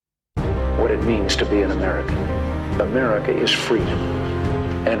what it means to be an American. America is freedom,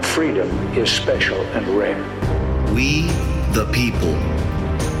 and freedom is special and rare. We, the people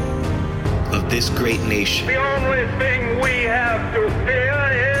of this great nation. The only thing we have to fear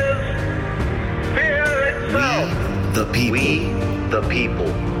is fear itself. We, the people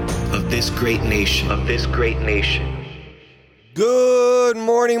of this great nation. Good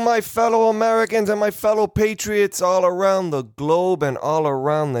morning, my fellow Americans and my fellow patriots all around the globe and all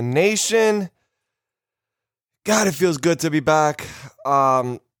around the nation. God, it feels good to be back.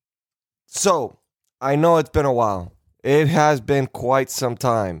 So, I know it's been a while. It has been quite some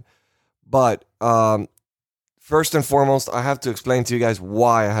time. But first and foremost, I have to explain to you guys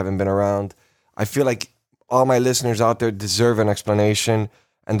why I haven't been around. I feel like all my listeners out there deserve an explanation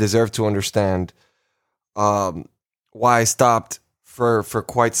and deserve to understand why I stopped for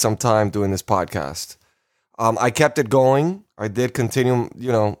quite some time doing this podcast. I kept it going. I did continue,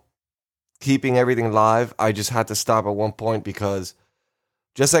 keeping everything live. I just had to stop at one point because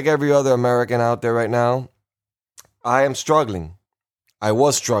just like every other American out there right now, I am struggling. I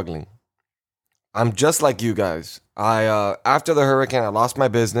was struggling. I'm just like you guys. After the hurricane, I lost my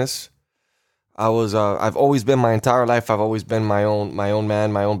business. I've always been my entire life. I've always been my own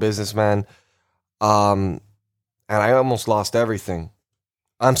man, my own businessman. And I almost lost everything.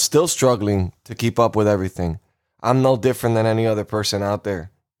 I'm still struggling to keep up with everything. I'm no different than any other person out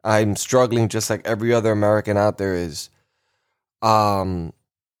there. I'm struggling just like every other American out there is. And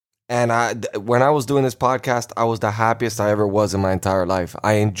when I was doing this podcast, I was the happiest I ever was in my entire life.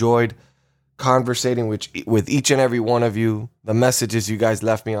 I enjoyed conversating with each and every one of you, the messages you guys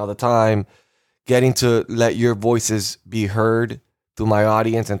left me all the time, getting to let your voices be heard through my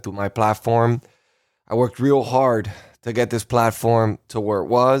audience and through my platform. I worked real hard to get this platform to where it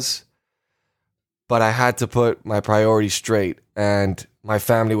was, but I had to put my priorities straight, and my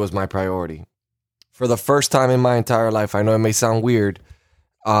family was my priority. For the first time in my entire life, I know it may sound weird,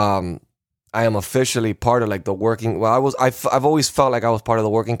 I am officially part of like the working. Well, I've always felt like I was part of the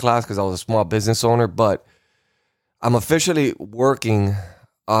working class because I was a small business owner, but I'm officially working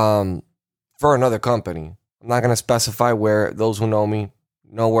for another company. I'm not going to specify where. Those who know me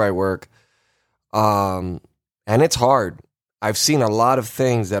know where I work. And it's hard. I've seen a lot of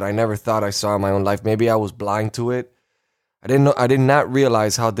things that I never thought I saw in my own life. Maybe I was blind to it. I did not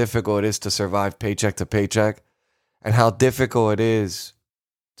realize how difficult it is to survive paycheck to paycheck and how difficult it is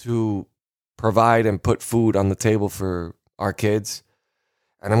to provide and put food on the table for our kids.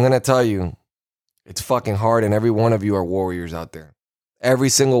 And I'm going to tell you, it's fucking hard, and every one of you are warriors out there. Every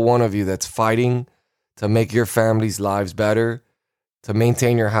single one of you that's fighting to make your family's lives better, to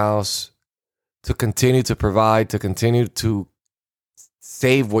maintain your house, to continue to provide, to continue to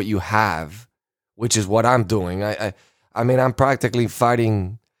save what you have, which is what I'm doing. I mean, I'm practically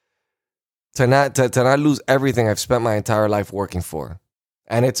fighting to not lose everything I've spent my entire life working for.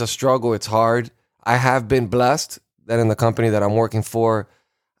 And it's a struggle. It's hard. I have been blessed that in the company that I'm working for,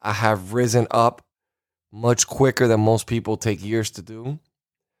 I have risen up much quicker than most people take years to do.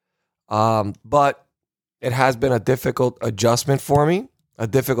 But it has been a difficult adjustment for me, a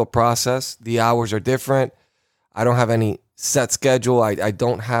difficult process. The hours are different. I don't have any set schedule. I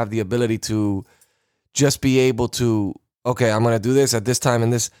don't have the ability to just be able to, okay, I'm going to do this at this time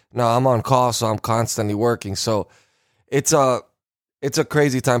and this. No, I'm on call, so I'm constantly working. So it's a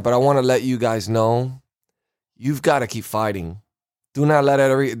crazy time, but I want to let you guys know you've got to keep fighting. Do not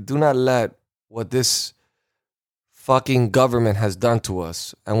let what this fucking government has done to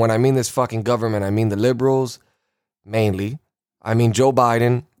us. And when I mean this fucking government, I mean the liberals mainly. I mean Joe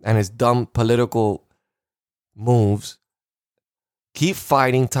Biden and his dumb political moves. Keep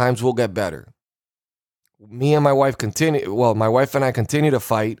fighting. Times will get better. My wife and I continue to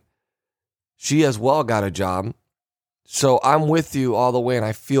fight. She as well got a job. So I'm with you all the way, and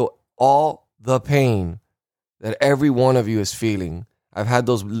I feel all the pain that every one of you is feeling. I've had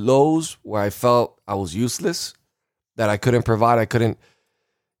those lows where I felt I was useless, that I couldn't provide, I couldn't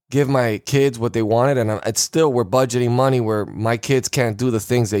give my kids what they wanted, and it's still, we're budgeting money where my kids can't do the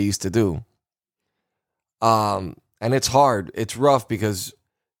things they used to do. And it's hard. It's rough because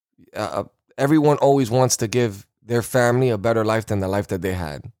everyone always wants to give their family a better life than the life that they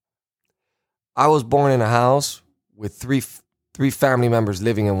had. I was born in a house with three family members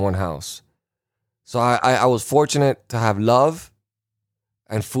living in one house. So I was fortunate to have love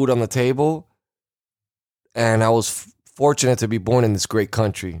and food on the table. And I was fortunate to be born in this great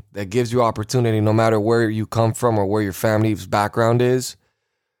country that gives you opportunity no matter where you come from or where your family's background is.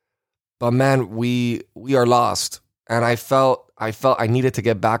 But man, we are lost. And I felt I needed to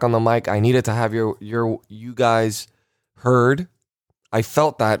get back on the mic. I needed to have you guys heard. I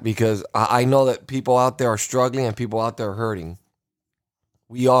felt that because I know that people out there are struggling and people out there are hurting.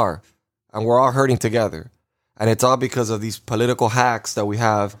 We are. And we're all hurting together. And it's all because of these political hacks that we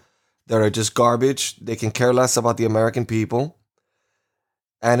have that are just garbage. They can care less about the American people.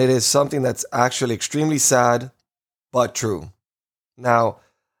 And it is something that's actually extremely sad, but true. Now,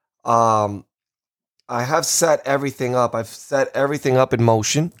 I have set everything up. I've set everything up in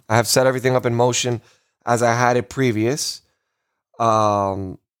motion. I have set everything up in motion as I had it previous.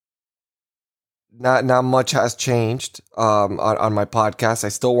 Not much has changed on my podcast. I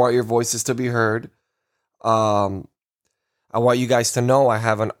still want your voices to be heard. I want you guys to know I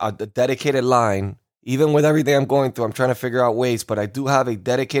have a dedicated line. Even with everything I'm going through, I'm trying to figure out ways, but I do have a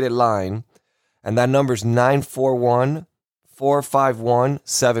dedicated line, and that number is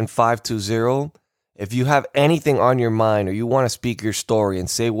 941-451-7520. If you have anything on your mind or you want to speak your story and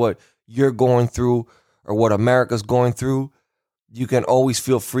say what you're going through or what America's going through, you can always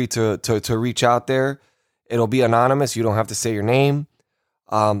feel free to reach out there. It'll be anonymous. You don't have to say your name.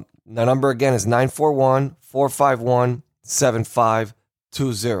 The number again is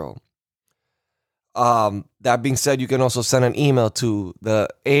 941-451-7520. That being said, you can also send an email to the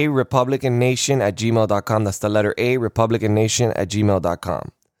arepublicannation@gmail.com. That's the letter A,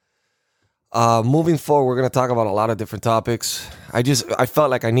 republicannation@gmail.com. Moving forward, we're going to talk about a lot of different topics. I felt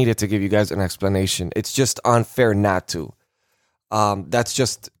like I needed to give you guys an explanation. It's just unfair not to. That's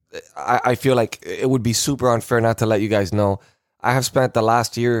just, I feel like it would be super unfair not to let you guys know. I have spent the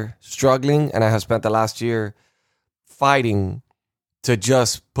last year struggling, and I have spent the last year fighting to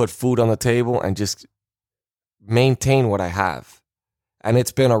just put food on the table and just maintain what I have. And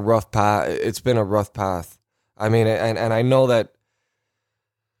it's been a rough path. I mean, and I know that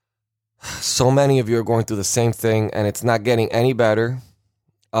so many of you are going through the same thing, and it's not getting any better.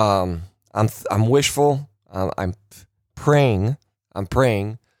 I'm wishful. I'm praying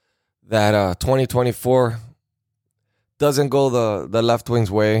that 2024 doesn't go the left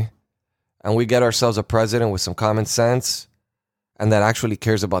wing's way, and we get ourselves a president with some common sense and that actually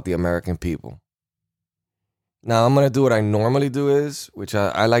cares about the American people. Now, I'm going to do what I normally do which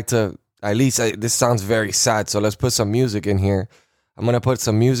I like to, this sounds very sad, so let's put some music in here. I'm going to put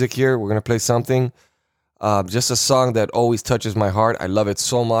some music here. We're going to play something. Just a song that always touches my heart. I love it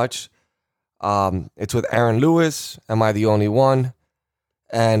so much. It's with Aaron Lewis, Am I the Only One?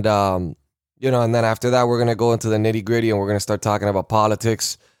 And, and then after that, we're going to go into the nitty gritty and we're going to start talking about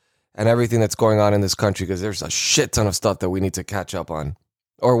politics and everything that's going on in this country, because there's a shit ton of stuff that we need to catch up on.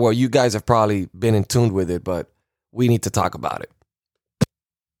 Or, well, you guys have probably been in tune with it, but we need to talk about it.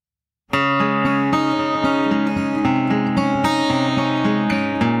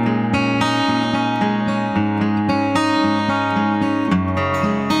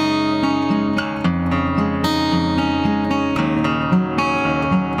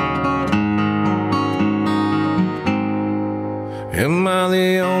 Am I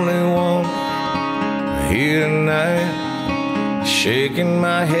the only one here tonight, shaking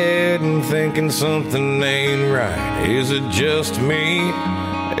my head and thinking something ain't right? Is it just me?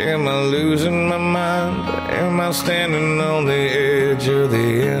 Am I losing my mind? Am I standing on the edge of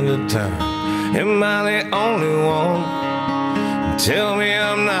the end of time? Am I the only one? Tell me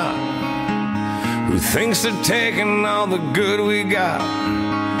I'm not. Who thinks of taking all the good we got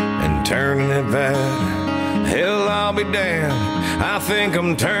and turning it bad? Hell, I'll be damned. I think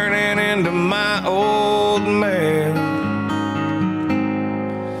I'm turning into my old man.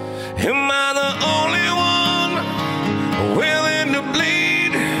 Am I the only one willing to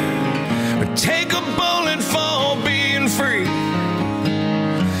bleed or take a bullet for being free?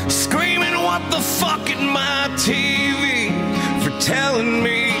 Screaming what the fuck at my TV for telling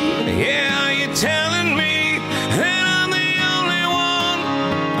me, yeah, you're telling me that I'm the only one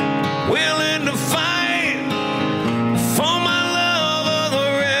willing to fight for my love of the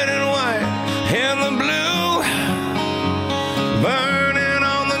red and white and the blue, burning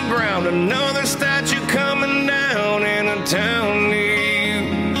on the ground. Another statue coming down in a town near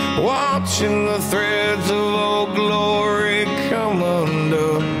you, watching the threads of old glory come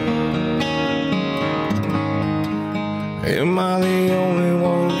undone. Am I the only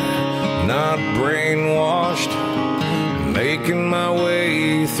one not brainwashed, making my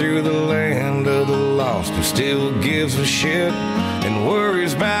way through the land of the lost, who still gives a shit and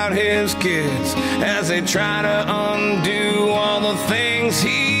worries about his kids as they try to undo all the things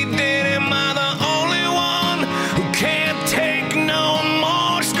he did? Am I the only one who can't take no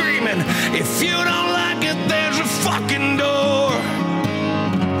more screaming? If you don't like it, there's a fucking door.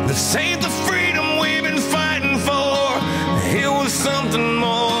 This ain't the freedom we've been fighting for. It was something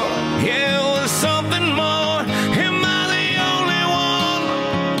more. Yeah, it was something more. Am I the only one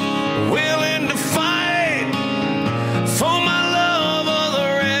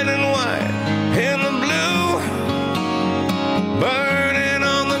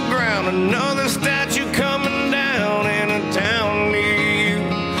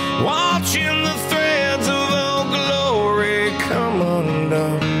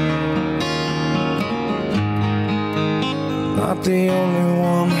not the only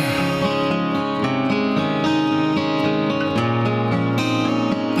one.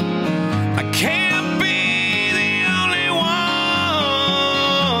 I can't be the only one.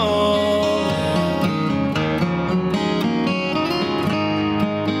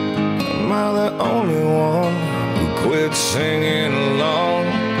 Am I the only one who quit singing along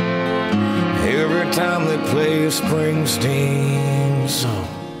every time they play a Springsteen song?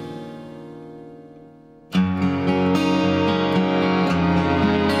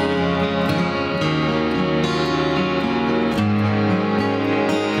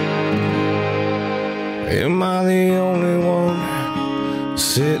 Am I the only one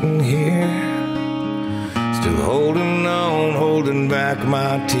sitting here, still holding on, holding back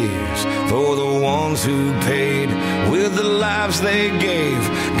my tears for the ones who paid with the lives they gave?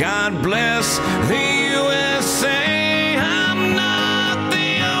 God bless the USA. I'm not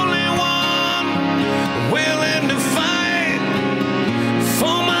the only one willing to fight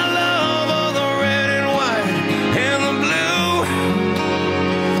for my love of the red and white and the blue,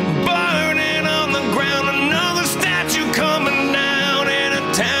 burning on the ground. Another statue coming down in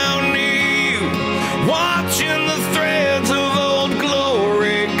a town near you, watching the threads of old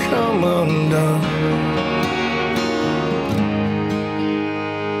glory come undone.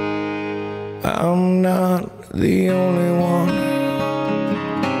 I'm not the only one.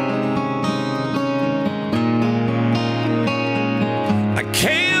 I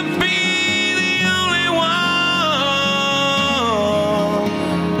can't be the only one.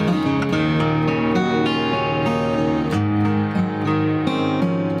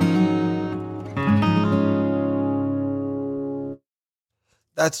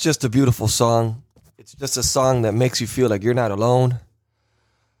 That's just a beautiful song. It's just a song that makes you feel like you're not alone.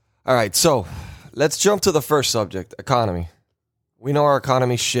 All right, so let's jump to the first subject, economy. We know our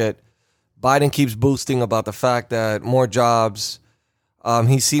economy's shit. Biden keeps boasting about the fact that more jobs.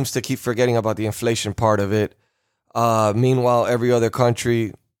 He seems to keep forgetting about the inflation part of it. Meanwhile, every other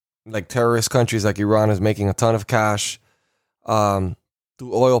country, like terrorist countries like Iran, is making a ton of cash through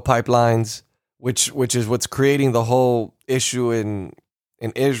oil pipelines, which is what's creating the whole issue in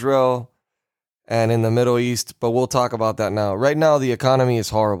Israel and in the Middle East. But we'll talk about that now. Right now, the economy is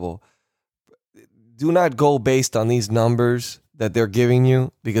horrible. Do not go based on these numbers that they're giving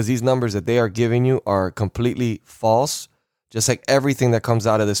you, because these numbers that they are giving you are completely false, just like everything that comes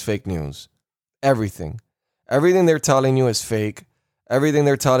out of this fake news. Everything they're telling you is fake. Everything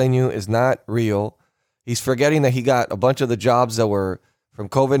they're telling you is not real. He's forgetting that he got a bunch of the jobs that were from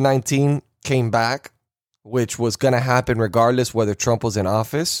COVID-19 came back, which was going to happen regardless whether Trump was in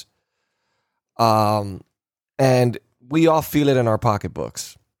office. And we all feel it in our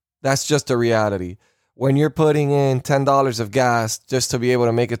pocketbooks. That's just a reality. When you're putting in $10 of gas just to be able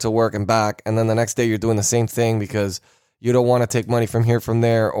to make it to work and back, and then the next day you're doing the same thing because you don't want to take money from here, from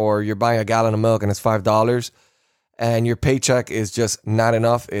there, or you're buying a gallon of milk and it's $5, and your paycheck is just not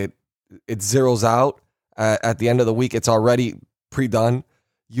enough. It zeroes out. At the end of the week, it's already pre-done.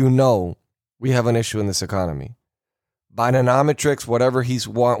 You know we have an issue in this economy. Bidenomics, whatever he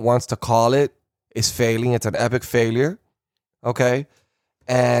wants to call it, is failing. It's an epic failure. Okay?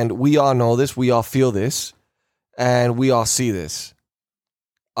 And we all know this. We all feel this. And we all see this.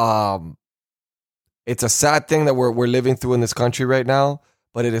 It's a sad thing that we're living through in this country right now,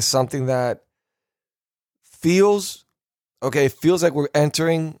 but it is something that feels like we're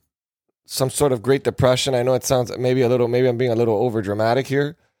entering some sort of Great Depression. I know it sounds maybe I'm being a little over dramatic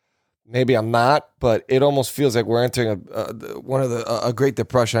here. Maybe I'm not, but it almost feels like we're entering a Great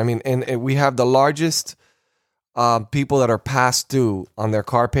Depression. I mean, and we have the largest people that are past due on their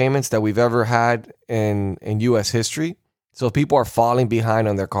car payments that we've ever had in U.S. history. So people are falling behind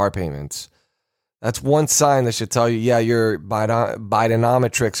on their car payments. That's one sign that should tell you, yeah, your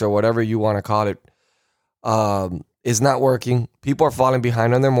Bidenomics or whatever you want to call it is not working. People are falling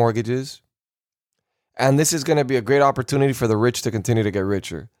behind on their mortgages. And this is going to be a great opportunity for the rich to continue to get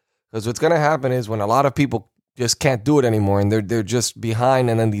richer. Because what's going to happen is when a lot of people just can't do it anymore and they're just behind,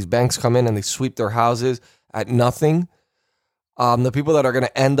 and then these banks come in and they sweep their houses at nothing, the people that are going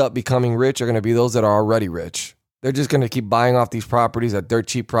to end up becoming rich are going to be those that are already rich. They're just going to keep buying off these properties at dirt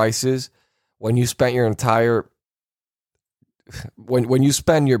cheap prices. When you spent your entire, when you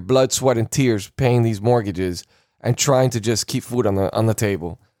spend your blood, sweat, and tears paying these mortgages and trying to just keep food on the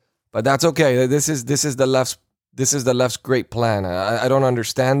table, but that's okay. This is the left's great plan. I don't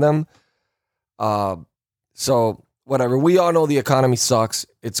understand them. So whatever. We all know the economy sucks.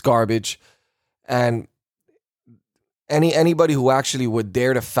 It's garbage, and anybody who actually would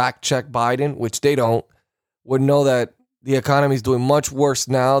dare to fact check Biden, which they don't, would know that the economy is doing much worse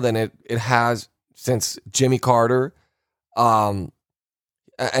now than it has since Jimmy Carter. And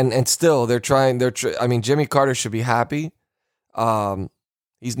still they're trying. I mean, Jimmy Carter should be happy.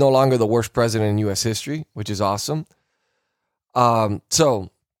 He's no longer the worst president in U.S. history, which is awesome. So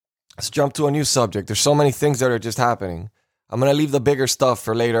let's jump to a new subject. There's so many things that are just happening. I'm gonna leave the bigger stuff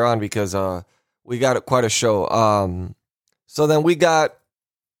for later on because we got quite a show. So then we got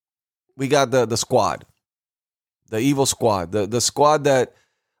the squad, the evil squad, the squad that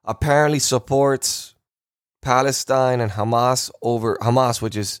apparently supports Palestine and Hamas,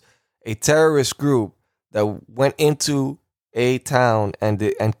 which is a terrorist group that went into a town and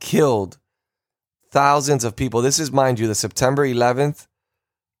killed thousands of people. This is, mind you, the September 11th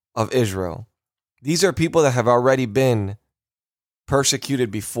of Israel. These are people that have already been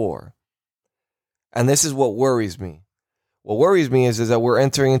persecuted before. And this is what worries me. What worries me is that we're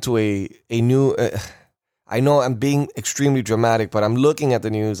entering into a new... I know I'm being extremely dramatic, but I'm looking at the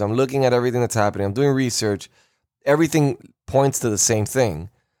news. I'm looking at everything that's happening. I'm doing research. Everything points to the same thing.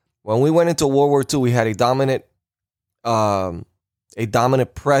 When we went into World War II, we had a dominant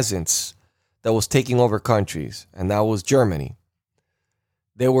presence that was taking over countries, and that was Germany.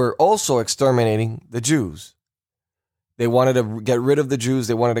 They were also exterminating the Jews. They wanted to get rid of the Jews.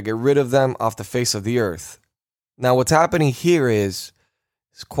 They wanted to get rid of them off the face of the earth. Now, what's happening here is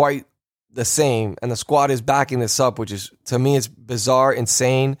quite the same, and the squad is backing this up, which is, to me, it's bizarre,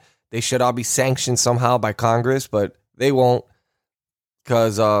 insane. They should all be sanctioned somehow by Congress, but they won't,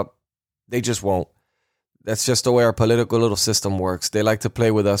 because they just won't. That's just the way our political little system works. They like to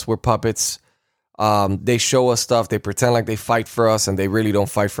play with us. We're puppets. They show us stuff. They pretend like they fight for us, and they really don't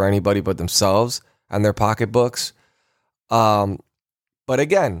fight for anybody but themselves and their pocketbooks. But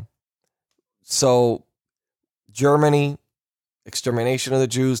again, so Germany, extermination of the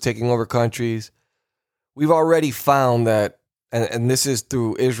Jews, taking over countries. We've already found that, and this is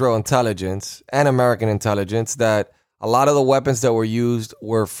through Israel intelligence and American intelligence, that a lot of the weapons that were used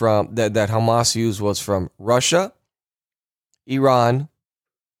were from, that Hamas used was from Russia, Iran,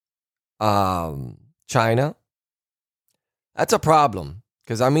 China. That's a problem,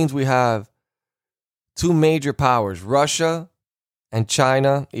 because that means we have two major powers, Russia and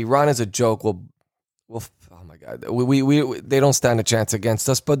China. Iran is a joke. We'll oh my God, we they don't stand a chance against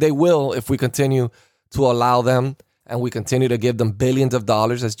us, but they will if we continue to allow them and we continue to give them billions of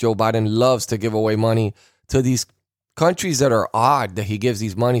dollars, as Joe Biden loves to give away money to these countries that are odd that he gives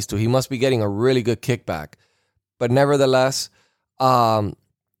these monies to. He must be getting a really good kickback. But nevertheless,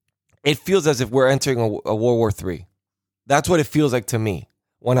 it feels as if we're entering a World War III. That's what it feels like to me.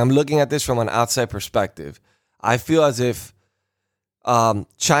 When I'm looking at this from an outside perspective, I feel as if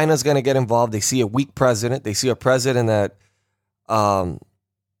China's going to get involved. They see a weak president. They see a president that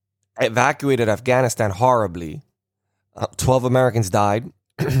evacuated Afghanistan horribly. 12 Americans died.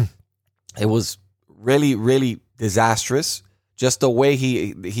 It was really, really disastrous. Just the way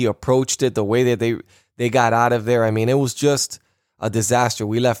he approached it, the way that they got out of there. I mean, it was just a disaster.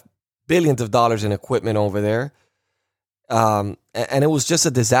 We left billions of dollars in equipment over there. And it was just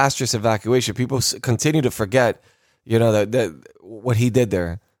a disastrous evacuation. People continue to forget, that what he did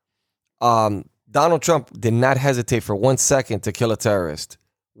there. Donald Trump did not hesitate for 1 second to kill a terrorist,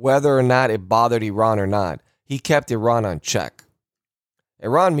 whether or not it bothered Iran or not. He kept Iran on check.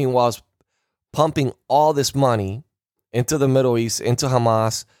 Iran, meanwhile, is pumping all this money into the Middle East, into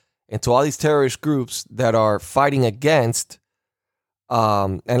Hamas, into all these terrorist groups that are fighting against.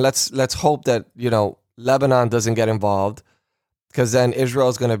 And let's hope that Lebanon doesn't get involved, because then Israel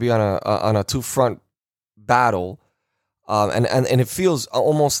is going to be on a two-front battle. And it feels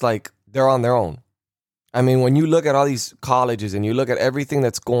almost like they're on their own. I mean, when you look at all these colleges and you look at everything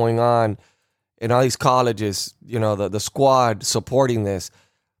that's going on in all these colleges, the squad supporting this.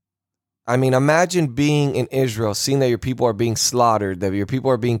 I mean, imagine being in Israel, seeing that your people are being slaughtered, that your people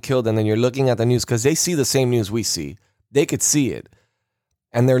are being killed, and then you're looking at the news, because they see the same news we see. They could see it.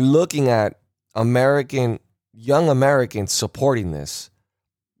 And they're looking at young Americans supporting this.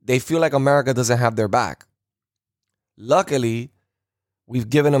 They feel like America doesn't have their back. Luckily, we've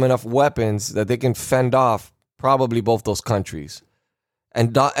given them enough weapons that they can fend off probably both those countries.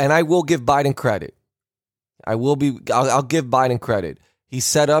 And I will give Biden credit. I'll give Biden credit. He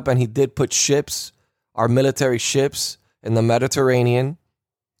set up and he did put ships, our military ships, in the Mediterranean,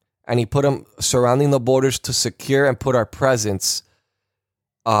 and he put them surrounding the borders to secure and put our presence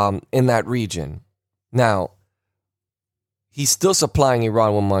in that region. Now, he's still supplying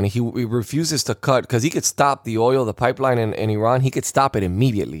Iran with money. He refuses to cut, because he could stop the oil, the pipeline in Iran. He could stop it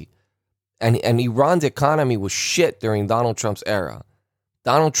immediately. And Iran's economy was shit during Donald Trump's era.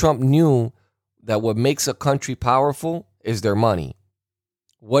 Donald Trump knew that what makes a country powerful is their money.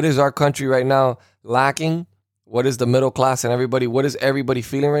 What is our country right now lacking? What is the middle class and everybody? What is everybody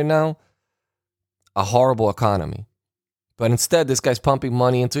feeling right now? A horrible economy. But instead, this guy's pumping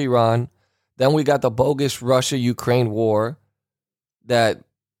money into Iran. Then we got the bogus Russia-Ukraine war that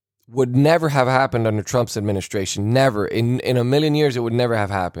would never have happened under Trump's administration. Never. In a million years, it would never have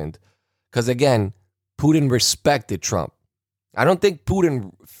happened. Because again, Putin respected Trump. I don't think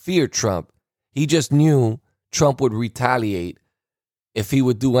Putin feared Trump. He just knew Trump would retaliate if he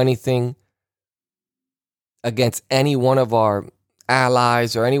would do anything against any one of our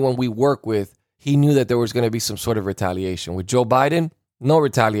allies or anyone we work with. He knew that there was going to be some sort of retaliation. With Joe Biden, no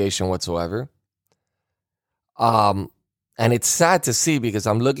retaliation whatsoever. And it's sad to see because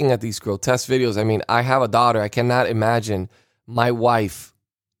I'm looking at these grotesque videos. I mean, I have a daughter. I cannot imagine my wife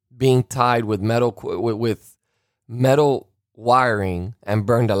being tied with metal wiring and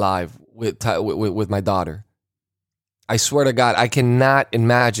burned alive with my daughter. I swear to God, I cannot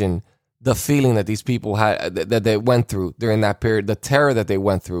imagine the feeling that these people had, that they went through during that period, the terror that they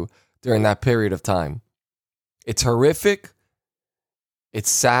went through during that period of time. It's horrific.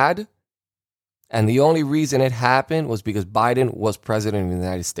 It's sad. And the only reason it happened was because Biden was president of the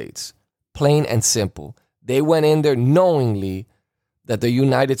United States. Plain and simple. They went in there knowingly that the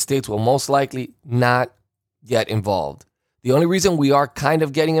United States will most likely not get involved. The only reason we are kind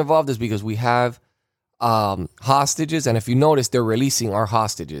of getting involved is because we have hostages. And if you notice, they're releasing our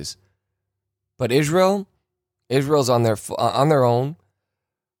hostages. But Israel's on their own.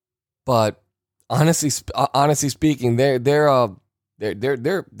 But honestly speaking, they're doing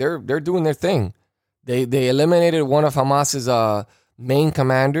their thing. They eliminated one of Hamas's main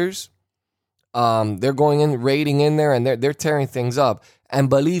commanders. They're going in, raiding in there, and they're tearing things up. And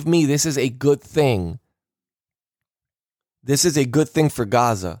believe me, this is a good thing. This is a good thing for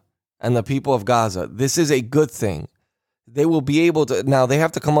Gaza and the people of Gaza. This is a good thing. They will be able to, now they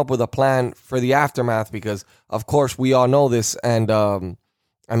have to come up with a plan for the aftermath because, of course, we all know this. And,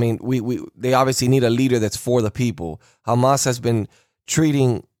 I mean, they obviously need a leader that's for the people. Hamas has been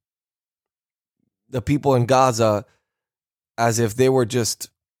treating the people in Gaza as if they were just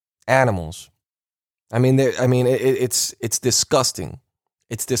animals. I mean, it's disgusting.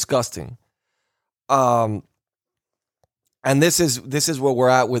 It's disgusting. And this is where we're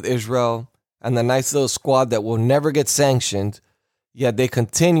at with Israel and the nice little squad that will never get sanctioned, yet they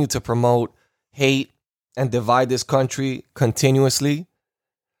continue to promote hate and divide this country continuously.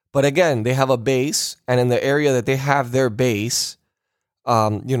 But again, they have a base, and in the area that they have their base,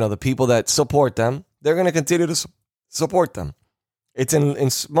 the people that support them, they're going to continue to support them. It's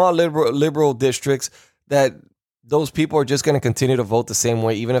in small liberal districts that those people are just going to continue to vote the same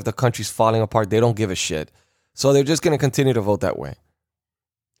way, even if the country's falling apart. They don't give a shit. So they're just going to continue to vote that way.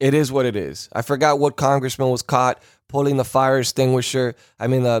 It is what it is. I forgot what congressman was caught pulling the fire extinguisher. I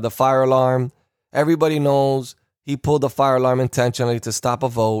mean, the fire alarm. Everybody knows he pulled the fire alarm intentionally to stop a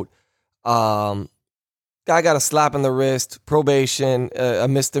vote. Guy got a slap in the wrist, probation, a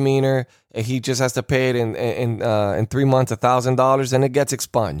misdemeanor. He just has to pay it in 3 months, $1,000, and it gets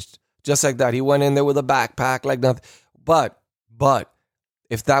expunged. Just like that. He went in there with a backpack like nothing. But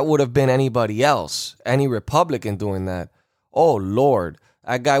if that would have been anybody else, any Republican doing that, oh, Lord,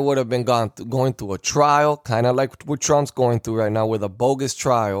 that guy would have been going through a trial, kind of like what Trump's going through right now with a bogus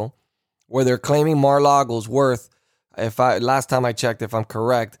trial where they're claiming Mar-a-Lago's worth, last time I checked, if I'm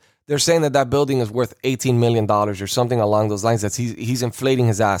correct, they're saying that building is worth $18 million or something along those lines. That he's inflating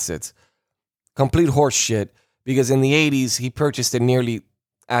his assets. Complete horse shit, because in the 80s, he purchased it nearly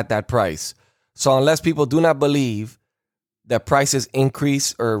at that price. So unless people do not believe that prices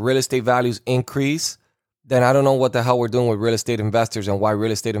increase or real estate values increase, then I don't know what the hell we're doing with real estate investors and why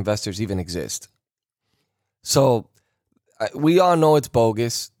real estate investors even exist. So we all know it's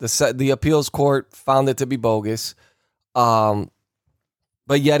bogus. The appeals court found it to be bogus.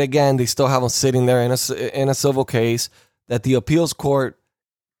 But yet again, they still have him sitting there in a civil case that the appeals court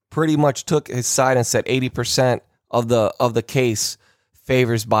pretty much took his side and said 80% of the case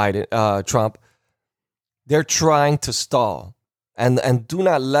favors Trump. They're trying to stall. And do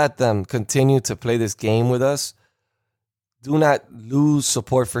not let them continue to play this game with us. Do not lose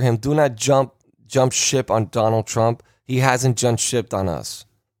support for him. Do not jump ship on Donald Trump. He hasn't jumped ship on us.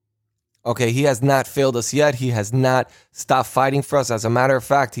 Okay, he has not failed us yet. He has not stopped fighting for us. As a matter of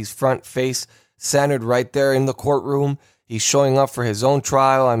fact, he's front face centered right there in the courtroom. He's showing up for his own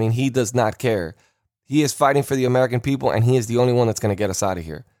trial. I mean, he does not care. He is fighting for the American people, and he is the only one that's going to get us out of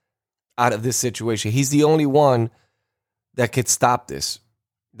here, out of this situation. He's the only one that could stop this,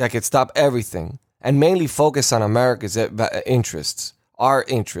 that could stop everything, and mainly focus on America's interests, our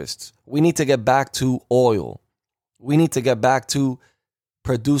interests. We need to get back to oil. We need to get back to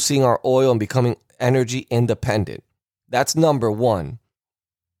producing our oil and becoming energy independent. That's number one.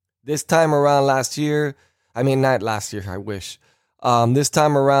 This time around not last year, I wish. This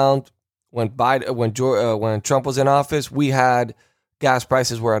time around, when Trump was in office, we had gas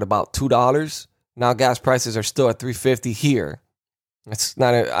prices were at about $2. Now gas prices are still at $3.50 here.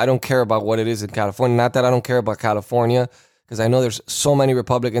 I don't care about what it is in California. Not that I don't care about California, because I know there's so many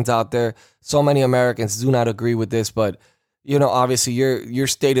Republicans out there, so many Americans do not agree with this, but obviously your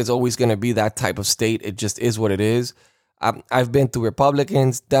state is always going to be that type of state. It just is what it is. I've been through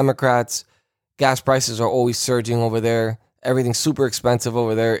Republicans, Democrats. Gas prices are always surging over there. Everything's super expensive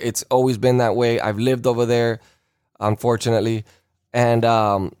over there. It's always been that way. I've lived over there, unfortunately, and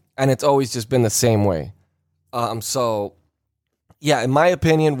it's always just been the same way. So, yeah, in my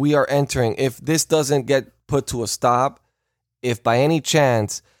opinion, we are entering. If this doesn't get put to a stop, if by any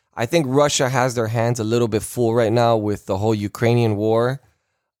chance, I think Russia has their hands a little bit full right now with the whole Ukrainian war.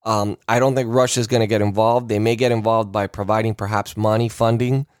 I don't think Russia's going to get involved. They may get involved by providing perhaps money,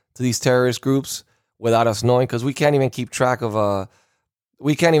 funding to these terrorist groups without us knowing, because we can't even keep track of the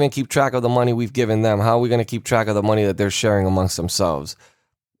money we've given them. How are we going to keep track of the money that they're sharing amongst themselves?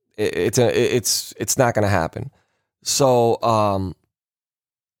 It's not going to happen. So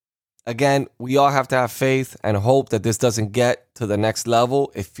again, we all have to have faith and hope that this doesn't get to the next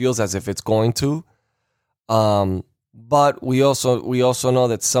level. It feels as if it's going to. But we also know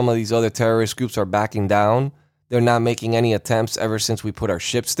that some of these other terrorist groups are backing down. They're not making any attempts ever since we put our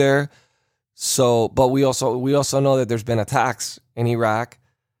ships there. So, but we also know that there's been attacks in Iraq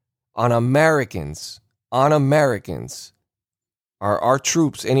on Americans. Our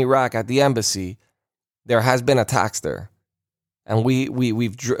troops in Iraq at the embassy. There has been attacks there, and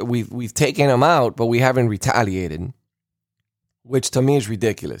we've taken them out, but we haven't retaliated, which to me is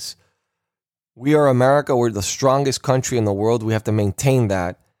ridiculous. We are America. We're the strongest country in the world. We have to maintain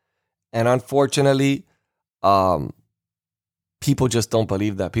that. And unfortunately, people just don't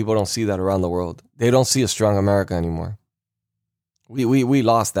believe that. People don't see that around the world. They don't see a strong America anymore. We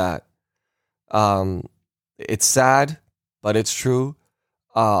lost that. It's sad, but it's true.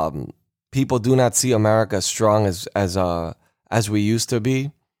 People do not see America as strong as we used to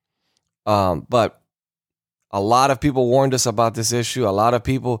be. But a lot of people warned us about this issue. A lot of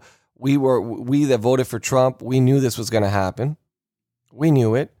people, we that voted for Trump, we knew this was going to happen. We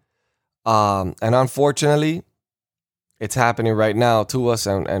knew it. And unfortunately, it's happening right now to us,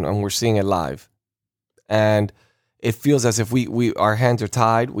 and we're seeing it live. And it feels as if our hands are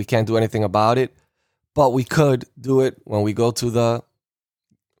tied. We can't do anything about it. But we could do it when we go to the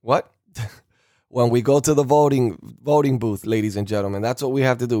when we go to the voting booth, ladies and gentlemen. That's what we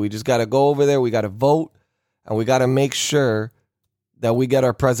have to do. We just got to go over there. We got to vote, and we got to make sure that we get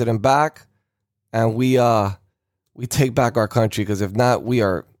our president back, and we take back our country. Because if not, we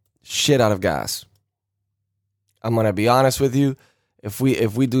are shit out of gas. I'm gonna be honest with you. If we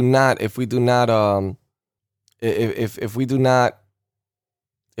do not get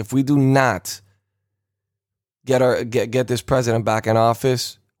this president back in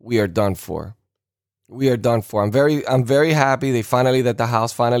office, we are done for. We are done for. I'm very happy that the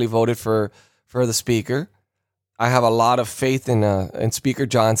House finally voted for the speaker. I have a lot of faith in Speaker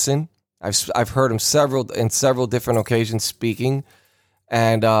Johnson. I've heard him several different occasions speaking,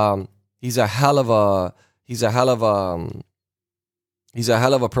 and he's a hell of a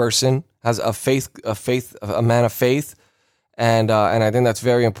person. Has a man of faith, and I think that's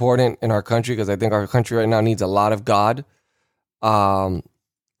very important in our country, because I think our country right now needs a lot of God. And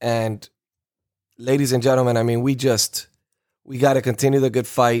ladies and gentlemen, I mean, we got to continue the good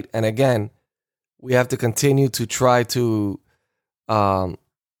fight, and again, we have to continue to try to.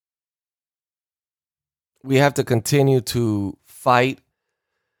 We have to continue to fight.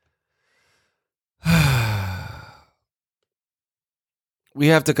 We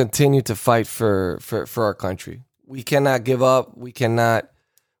have to continue to fight for our country. We cannot give up. We cannot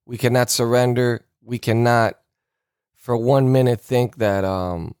surrender. We cannot for 1 minute think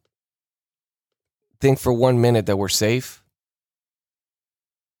for 1 minute that we're safe.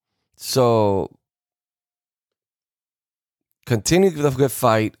 So continue the good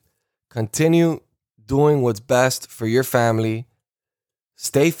fight. Continue doing what's best for your family.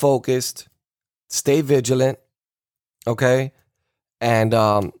 Stay focused. Stay vigilant. Okay? And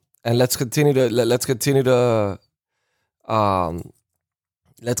let's continue to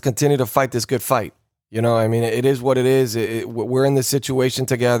fight this good fight. You know, I mean, it is what it is. We're in this situation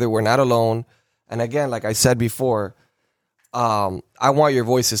together. We're not alone. And again, like I said before, I want your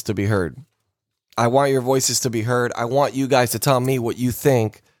voices to be heard. I want your voices to be heard. I want you guys to tell me what you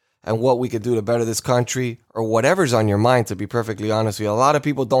think and what we could do to better this country, or whatever's on your mind, to be perfectly honest with you. A lot of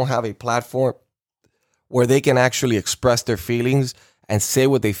people don't have a platform. where they can actually express their feelings and say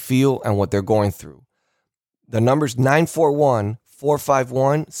what they feel and what they're going through. The number's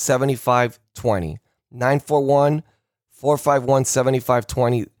 941-451-7520.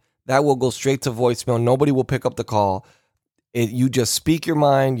 941-451-7520. That will go straight to voicemail. Nobody will pick up the call. You just speak your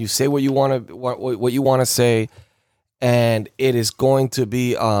mind. You say what you want to say, and it is going to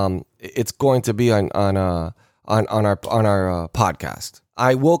be on our podcast.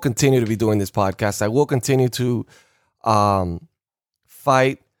 I will continue to be doing this podcast. I will continue to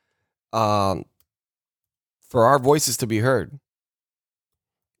fight for our voices to be heard.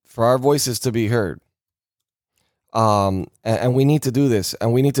 For our voices to be heard. And we need to do this.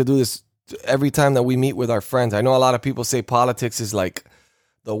 And we need to do this every time that we meet with our friends. I know a lot of people say politics is like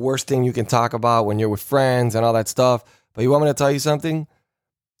the worst thing you can talk about when you're with friends and all that stuff. But you want me to tell you something?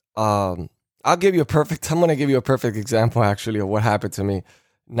 I'm going to give you a perfect example, actually, of what happened to me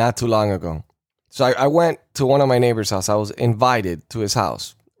not too long ago. So I went to one of my neighbor's house. I was invited to his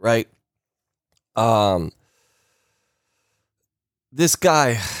house, right? This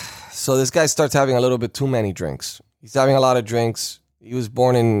guy starts having a little bit too many drinks. He's having a lot of drinks. He was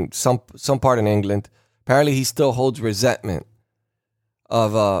born in some part in England. Apparently, he still holds resentment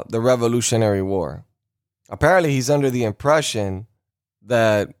of the Revolutionary War. Apparently, he's under the impression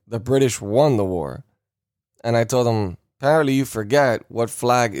that the British won the war. And I told him, apparently you forget what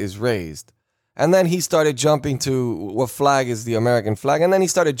flag is raised. And then he started jumping to what flag is the American flag. And then he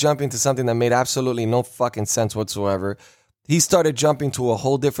started jumping to something that made absolutely no fucking sense whatsoever. He started jumping to a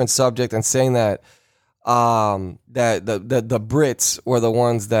whole different subject and saying that that the Brits were the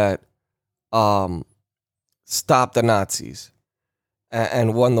ones that stopped the Nazis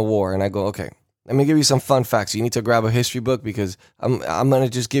and won the war. And I go, okay, let me give you some fun facts. You need to grab a history book because I'm gonna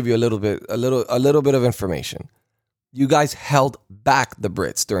just give you a little bit of information. You guys held back the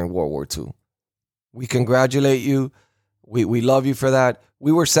Brits during World War II. We congratulate you. We love you for that.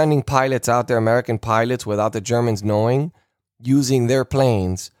 We were sending pilots out there, American pilots, without the Germans knowing, using their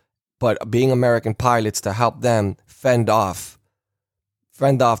planes, but being American pilots to help them fend off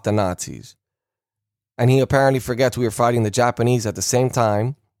the Nazis. And he apparently forgets we were fighting the Japanese at the same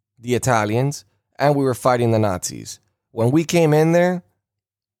time, the Italians, and we were fighting the Nazis. When we came in there,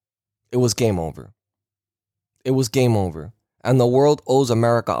 it was game over. It was game over. And the world owes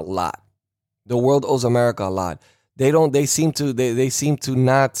America a lot. The world owes America a lot. They seem to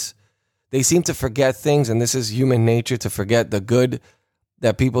forget things, and this is human nature, to forget the good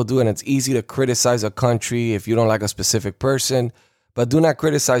that people do. And it's easy to criticize a country if you don't like a specific person, but do not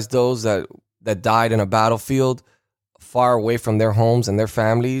criticize those that died in a battlefield far away from their homes and their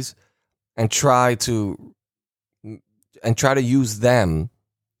families, and try to use them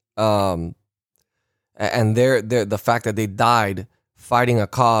and the fact that they died fighting a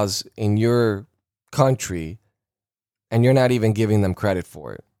cause in your country, and you're not even giving them credit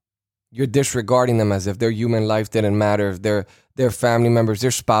for it. You're disregarding them as if their human life didn't matter, if their family members, their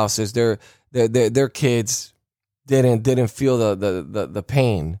spouses, their kids didn't feel the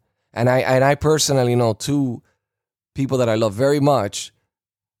pain. And I personally know two people that I love very much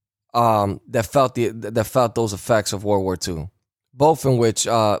that felt those effects of World War II, both in which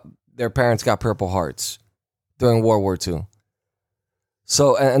their parents got Purple Hearts during World War II.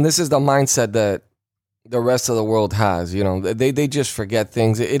 So, and this is the mindset that the rest of the world has. You know, they just forget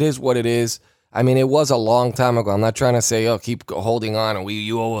things. It is what it is. I mean, it was a long time ago. I'm not trying to say, oh, keep holding on and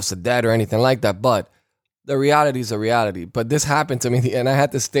you owe us a debt or anything like that. But the reality is a reality. But this happened to me, and I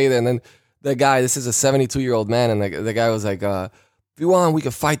had to stay there. And then the guy, this is a 72-year-old man, and the guy was like, if you want, we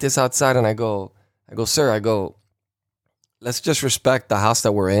can fight this outside. And I go, sir, let's just respect the house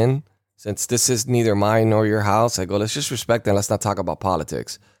that we're in. Since this is neither mine nor your house, I go, let's just respect it and let's not talk about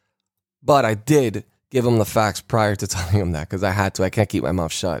politics. But I did give him the facts prior to telling him that, because I had to. I can't keep my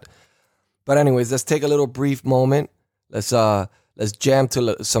mouth shut. But anyways, let's take a little brief moment. Let's jam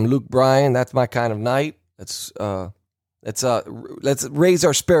to some Luke Bryan. That's my kind of night. Let's raise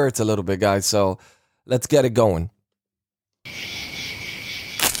our spirits a little bit, guys. So let's get it going.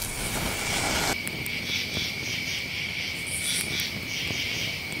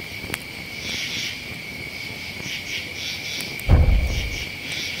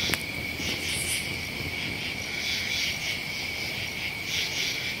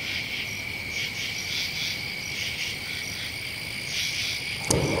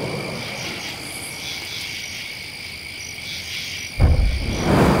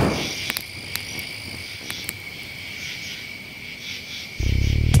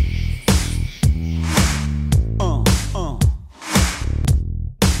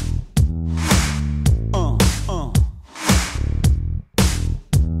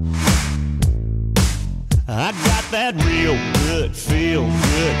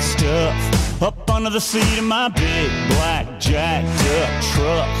 up under the seat of my big black jacked up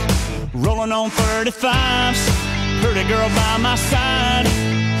truck, rolling on 35s, pretty girl by my side.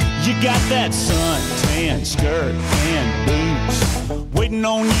 You got that suntan skirt and boots, waiting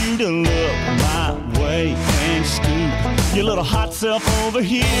on you to look my way and scoop your little hot self over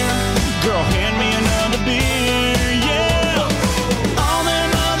here. Girl, hand me another beer, yeah. All them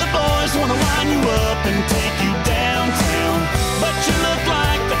other boys wanna wind you up and take you downtown, but you look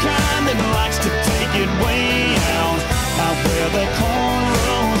like the kind that likes to take it way out where the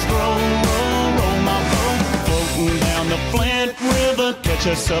cornrows grow. Roll my boat, floating down the Flint River, catch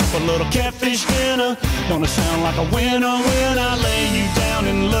us up a little catfish dinner. Gonna sound like a winner when I lay you down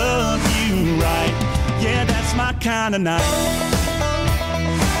and love you right. Yeah, that's my kind of night.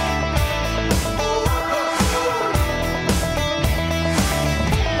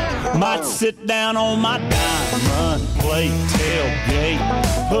 Might sit down on my diamond plate tailgate,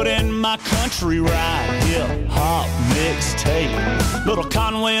 put in my country ride, hip hop mixtape. Little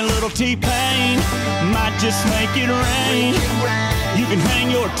Conway, little T-Pain, might just make it rain. You can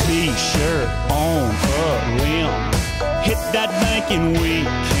hang your t-shirt on a limb, hit that bank and we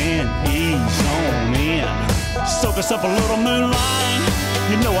can ease on in. Soak us up a little moonlight,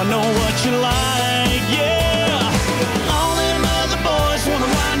 you know I know what you like, yeah. All them other boys wanna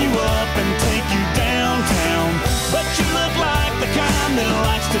wind you up and take you downtown, but you look like the kind that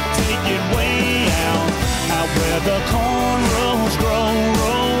likes to take it way out where the cornrows grow.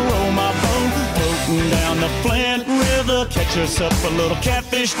 Roll my boat, floating down the Flint River, catch us up a little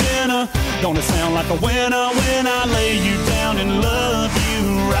catfish dinner. Gonna sound like a winner when I lay you down and love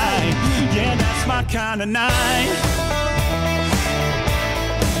you right. Yeah, that's my kind of night.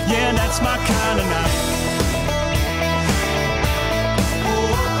 Yeah, that's my kind of night.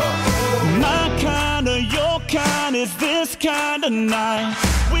 My kind of, your kind is this kind of night.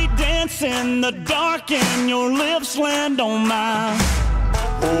 We dance in the dark and your lips land on mine.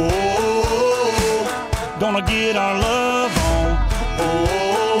 Oh, gonna get our love on.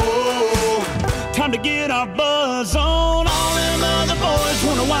 Oh, time to get our buzz on. All them other boys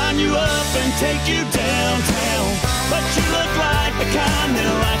wanna wind you up and take you downtown, but you look like the kind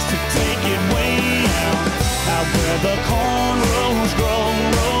that likes to take it way out where the cornrows grow.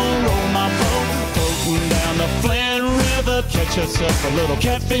 Roll my boat, floating down the Flint River, catch us up a little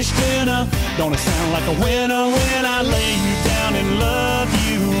catfish dinner. Gonna sound like a winner when I lay you down and love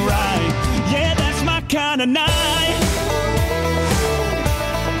you right. Yeah, that's my kind of night.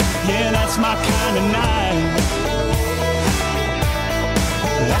 Yeah, that's my kind of night.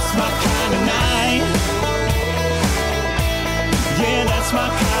 That's my kind of night. Yeah, that's my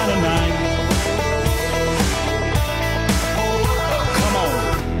kind of night.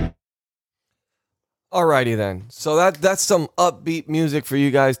 Alrighty then. So that's some upbeat music for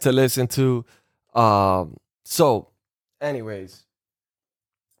you guys to listen to. So, anyways,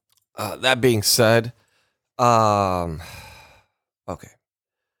 that being said, okay.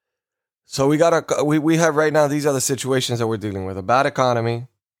 So we have right now, these are the situations that we're dealing with. A bad economy.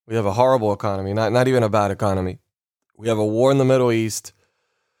 We have a horrible economy, not even a bad economy. We have a war in the Middle East.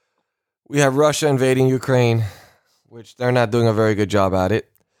 We have Russia invading Ukraine, which they're not doing a very good job at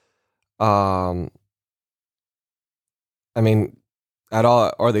it. I mean, at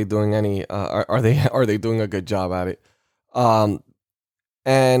all, are they doing any? Are they doing a good job at it?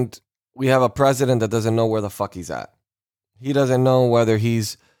 And we have a president that doesn't know where the fuck he's at. He doesn't know whether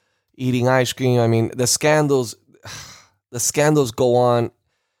he's eating ice cream. I mean, the scandals go on,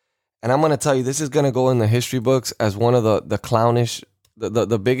 and I'm gonna tell you, this is gonna go in the history books as one of the clownish,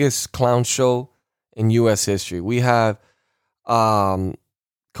 the biggest clown show in U.S. history. We have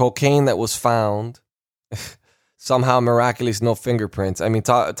cocaine that was found. Somehow miraculous, no fingerprints. I mean,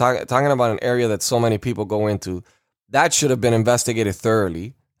 talking about an area that so many people go into, that should have been investigated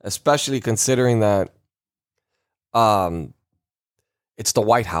thoroughly, especially considering that it's the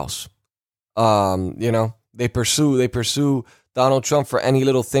White House. They pursue Donald Trump for any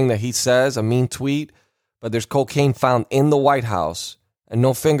little thing that he says, a mean tweet, but there's cocaine found in the White House and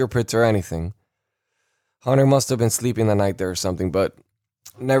no fingerprints or anything. Hunter must have been sleeping the night there or something, but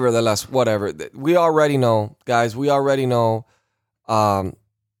nevertheless, whatever. We already know, guys. We already know.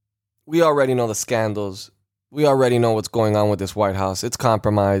 We already know the scandals. We already know what's going on with this White House. It's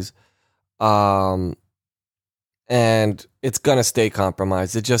compromised, and it's gonna stay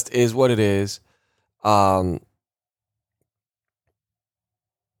compromised. It just is what it is.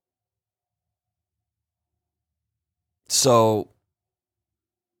 So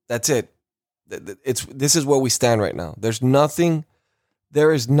that's it. This is where we stand right now. There is nothing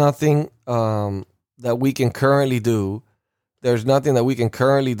that we can currently do There's nothing that we can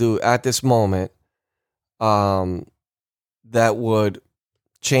currently do at this moment that would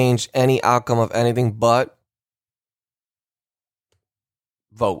change any outcome of anything but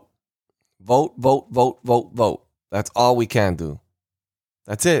vote. Vote, vote, vote, vote, vote. That's all we can do.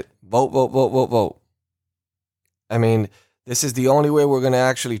 That's it. Vote, vote, vote, vote, vote. I mean, this is the only way we're going to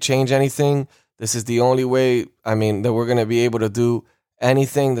actually change anything. This is the only way, that we're going to be able to do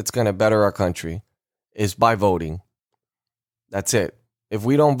anything that's going to better our country is by voting. That's it. If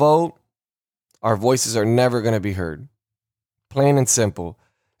we don't vote, our voices are never going to be heard. Plain and simple.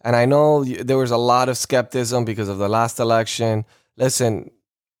 And I know there was a lot of skepticism because of the last election. Listen,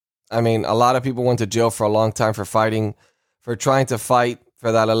 a lot of people went to jail for a long time for trying to fight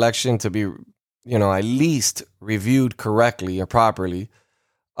for that election to be, at least reviewed correctly or properly.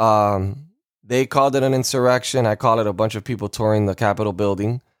 They called it an insurrection. I call it a bunch of people touring the Capitol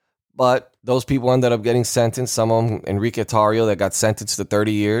building. But those people ended up getting sentenced. Some of them, Enrique Tarrio, that got sentenced to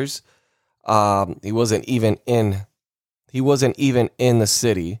 30 years. He wasn't even in the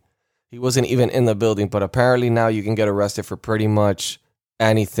city. He wasn't even in the building. But apparently now you can get arrested for pretty much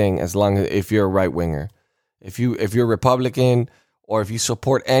anything as long as if you're a right winger. If you're Republican or if you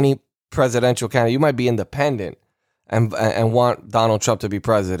support any presidential candidate, you might be independent and want Donald Trump to be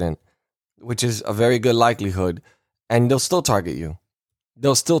president, which is a very good likelihood, and they'll still target you.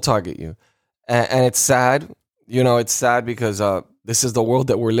 And it's sad. It's sad because this is the world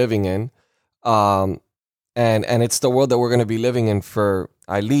that we're living in. And it's the world that we're going to be living in for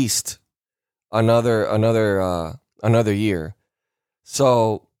at least another year.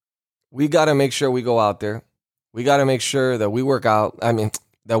 So we got to make sure we go out there. We got to make sure that we work out.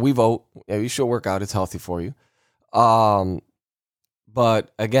 That we vote. Yeah, you should work out. It's healthy for you. But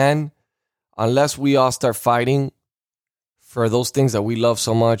again, unless we all start fighting for those things that we love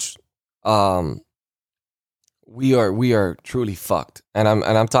so much, we are truly fucked. And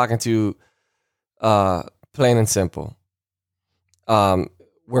I'm talking to plain and simple.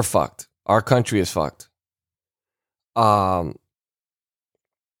 We're fucked. Our country is fucked.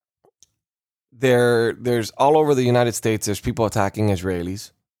 There's all over the United States, there's people attacking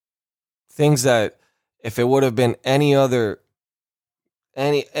Israelis. Things that if it would have been if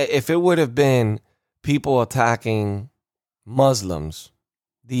it would have been people attacking Muslims,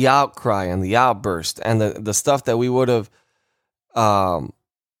 the outcry and the outburst and the stuff that we would have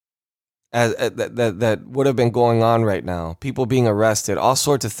that would have been going on right now, people being arrested, all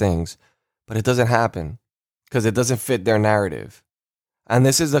sorts of things, but it doesn't happen because it doesn't fit their narrative. And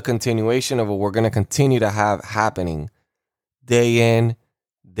this is a continuation of what we're going to continue to have happening day in,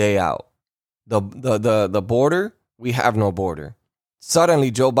 day out. The border, we have no border.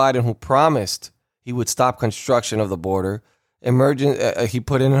 Suddenly, Joe Biden, who promised he would stop construction of the border, he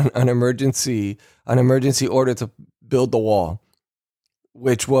put in an emergency order to build the wall,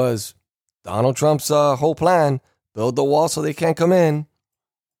 which was Donald Trump's whole plan. Build the wall so they can't come in.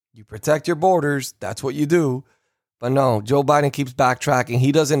 You protect your borders. That's what you do. But no, Joe Biden keeps backtracking.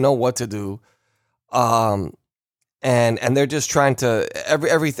 He doesn't know what to do. And they're just trying to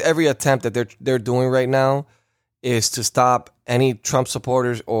every attempt that they're doing right now is to stop any Trump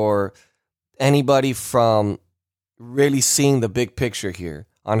supporters or anybody from really seeing the big picture here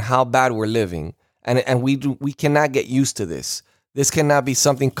on how bad we're living. And we cannot get used to this. This cannot be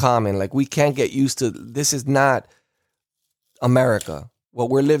something common. Like, we can't get used to this. Is not America. What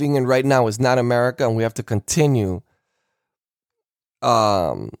we're living in right now is not America, and we have to continue.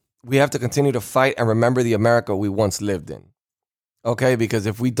 We have to continue to fight and remember the America we once lived in. Okay, because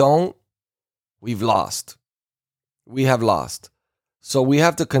if we don't, we've lost. We have lost. So we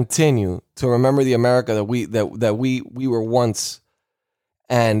have to continue to remember the America that we were once,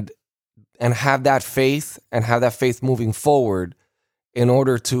 and have that faith moving forward in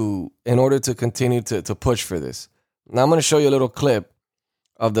order to continue to push for this. Now I'm going to show you a little clip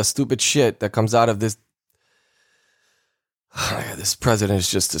of the stupid shit that comes out of this. This president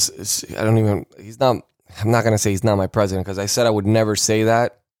is just, I'm not going to say he's not my president, because I said I would never say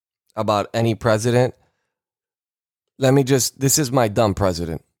that about any president. This is my dumb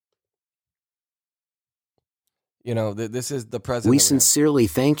president. This is the president. We sincerely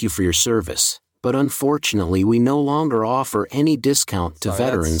thank you for your service, but unfortunately, we no longer offer any discount to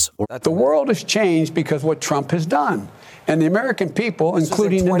veterans. The world has changed because of what Trump has done. And the American people,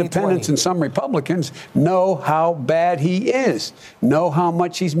 including independents and some Republicans, know how bad he is, know how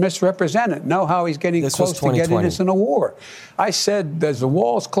much he's misrepresented, know how he's getting close to getting us in a war. I said, as the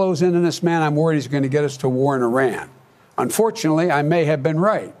walls close in on this man, I'm worried he's going to get us to war in Iran. Unfortunately, I may have been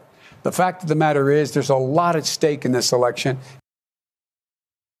right. The fact of the matter is there's a lot at stake in this election.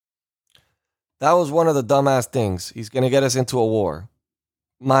 That was one of the dumbass things. He's going to get us into a war.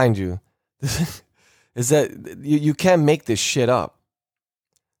 Mind you, is that you can't make this shit up.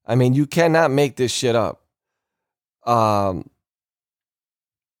 I mean, you cannot make this shit up.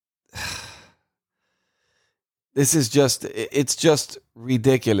 This is it's just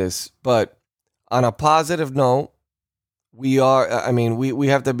ridiculous. But on a positive note, we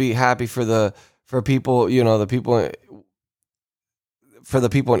have to be happy for people, the people, for the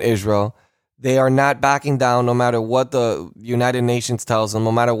people in Israel. They are not backing down no matter what the United Nations tells them,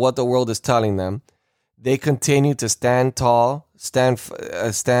 no matter what the world is telling them. They continue to stand tall, stand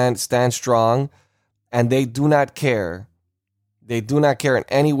strong, and they do not care. They do not care in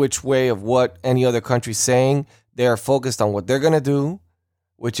any which way of what any other country's saying. They are focused on what they're going to do,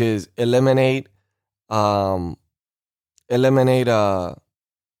 which is eliminate Hamas.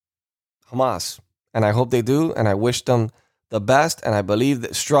 And I hope they do, and I wish them the best, and I believe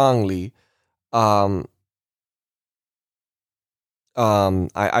that strongly. I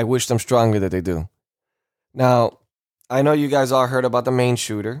wish them strongly that they do. Now, I know you guys all heard about the main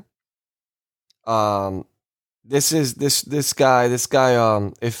shooter. This guy.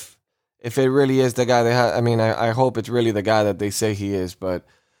 If it really is the guy they have, I hope it's really the guy that they say he is. But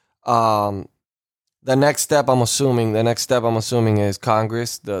the next step, I'm assuming is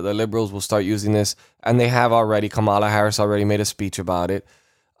Congress. The liberals will start using this, and they have already. Kamala Harris already made a speech about it.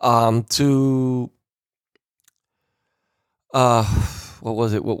 What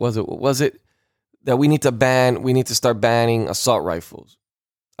was it? That we need to start banning assault rifles.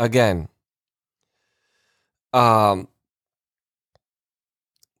 Again.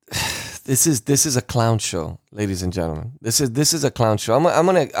 This is a clown show, ladies and gentlemen. This is a clown show. I'm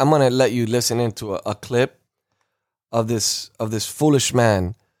gonna let you listen into a clip of this foolish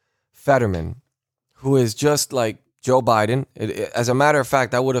man, Fetterman, who is just like Joe Biden. As a matter of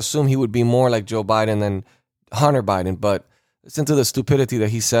fact, I would assume he would be more like Joe Biden than Hunter Biden. But listen to the stupidity that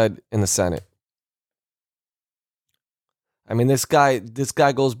he said in the Senate. I mean, this guy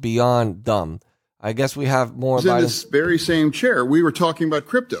goes beyond dumb. I guess we have more. In this very same chair, we were talking about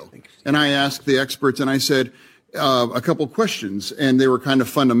crypto, and I asked the experts, and I said a couple questions, and they were kind of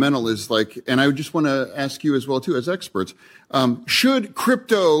fundamental. And I just want to ask you as well too, as experts, should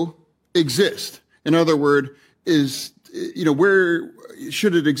crypto exist? In other words, where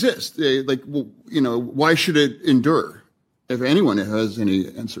should it exist? Why should it endure? If anyone has any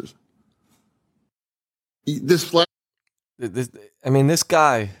answers, this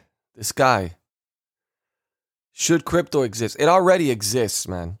guy. Should crypto exist? It already exists,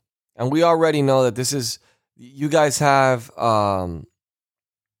 man. And we already know that this is, you guys have, that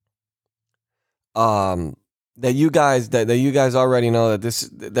you guys already know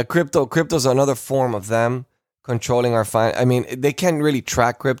that crypto's another form of them controlling our they can't really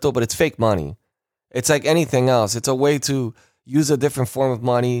track crypto, but it's fake money. It's like anything else. It's a way to use a different form of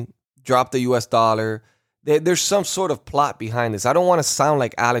money, drop the US dollar. There's some sort of plot behind this. I don't want to sound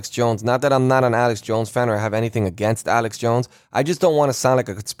like Alex Jones. Not that I'm not an Alex Jones fan or I have anything against Alex Jones. I just don't want to sound like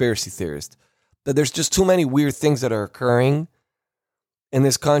a conspiracy theorist. That there's just too many weird things that are occurring in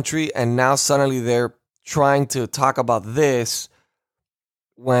this country, and now suddenly they're trying to talk about this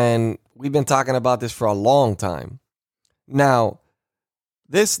when we've been talking about this for a long time. Now,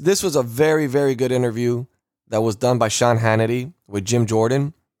 this was a very, very good interview that was done by Sean Hannity with Jim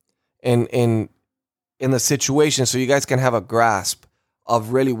Jordan in the situation, so you guys can have a grasp of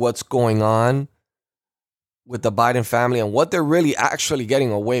really what's going on with the Biden family and what they're really actually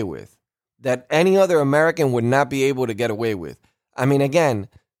getting away with that any other American would not be able to get away with. Again,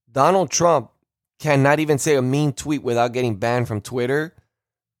 Donald Trump cannot even say a mean tweet without getting banned from Twitter,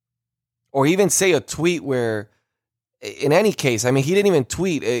 or even say a tweet where, in any case, he didn't even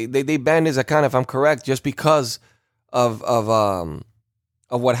tweet. They banned his account, if I'm correct, just because of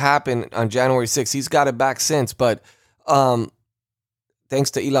what happened on January 6th. He's got it back since, but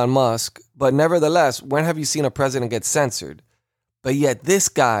thanks to Elon Musk. But nevertheless, when have you seen a president get censored? But yet this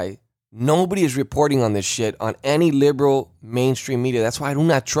guy, nobody is reporting on this shit on any liberal mainstream media. That's why I do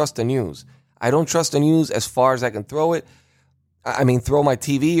not trust the news. I don't trust the news as far as I can throw it. Throw my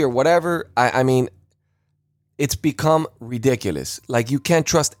TV or whatever. It's become ridiculous. Like, you can't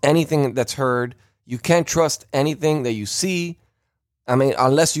trust anything that's heard. You can't trust anything that you see.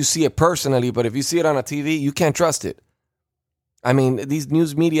 Unless you see it personally, but if you see it on a TV, you can't trust it. These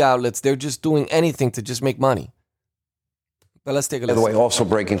news media outlets, they're just doing anything to just make money. But let's take a look. By the way, also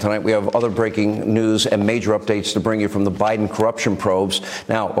breaking tonight, we have other breaking news and major updates to bring you from the Biden corruption probes.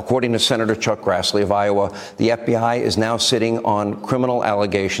 Now, according to Senator Chuck Grassley of Iowa, the FBI is now sitting on criminal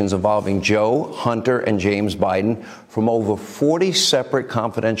allegations involving Joe, Hunter, and James Biden from over 40 separate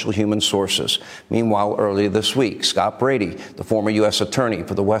confidential human sources. Meanwhile, earlier this week, Scott Brady, the former U.S. attorney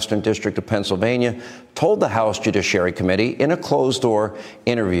for the Western District of Pennsylvania, told the House Judiciary Committee in a closed-door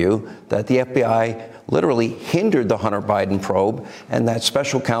interview that the FBI literally hindered the Hunter Biden probe and that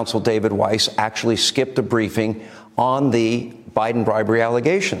special counsel David Weiss actually skipped a briefing on the Biden bribery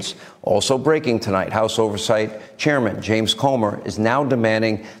allegations. Also breaking tonight, House Oversight Chairman James Comer is now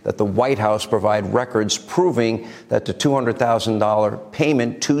demanding that the White House provide records proving that the $200,000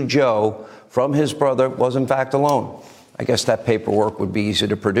 payment to Joe from his brother was in fact a loan. I guess that paperwork would be easy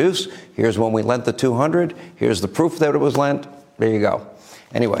to produce. Here's when we lent the $200. Here's the proof that it was lent. There you go.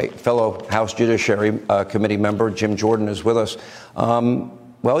 Anyway, fellow House Judiciary Committee member Jim Jordan is with us.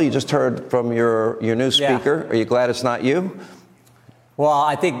 Well, you just heard from your new speaker. Yeah. Are you glad it's not you? Well,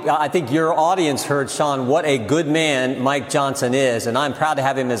 I think your audience heard, Sean, what a good man Mike Johnson is, and I'm proud to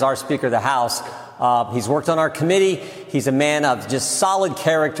have him as our Speaker of the House. He's worked on our committee. He's a man of just solid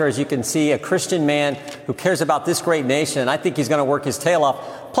character, as you can see, a Christian man who cares about this great nation, and I think he's going to work his tail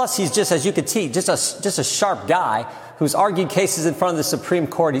off. Plus, he's just, as you can see, just a sharp guy who's argued cases in front of the Supreme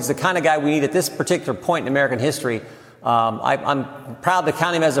Court. He's the kind of guy we need at this particular point in American history. I'm proud to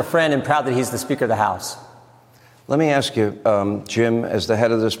count him as a friend and proud that he's the Speaker of the House. Let me ask you, Jim, as the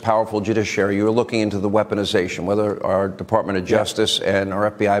head of this powerful judiciary, you were looking into the weaponization, whether our Department of Justice and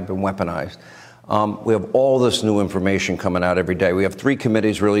our FBI have been weaponized. We have all this new information coming out every day. We have 3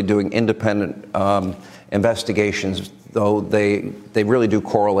 committees really doing independent investigations, though they really do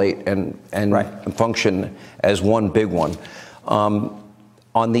correlate and function as one big one.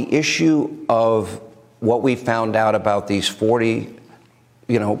 On the issue of what we found out about these 40,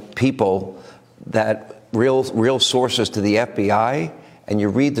 people that real sources to the FBI, and you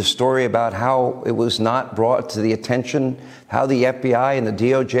read the story about how it was not brought to the attention, how the FBI and the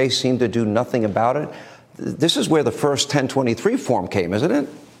DOJ seemed to do nothing about it. This is where the first 1023 form came, isn't it?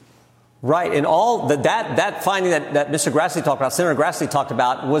 Right, and all that finding that Mr. Grassley talked about, Senator Grassley talked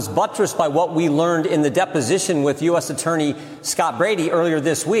about, was buttressed by what we learned in the deposition with U.S. Attorney Scott Brady earlier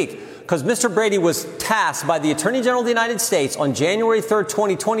this week. Because Mr. Brady was tasked by the Attorney General of the United States on January 3rd,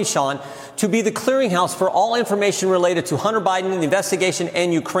 2020, Sean, to be the clearinghouse for all information related to Hunter Biden, the investigation,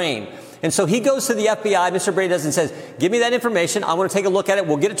 and Ukraine. And so he goes to the FBI, Mr. Brady does, and says, give me that information. I want to take a look at it.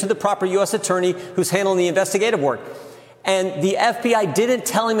 We'll get it to the proper U.S. attorney who's handling the investigative work. And the FBI didn't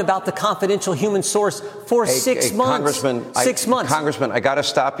tell him about the confidential human source for 6 months. Congressman, 6 months. Congressman, I got to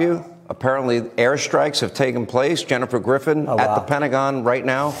stop you. Apparently, airstrikes have taken place. Jennifer Griffin at the Pentagon right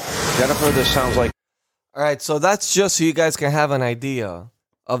now. Jennifer, this sounds like... All right, so that's just so you guys can have an idea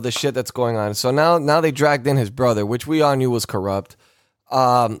of the shit that's going on. So now they dragged in his brother, which we all knew was corrupt.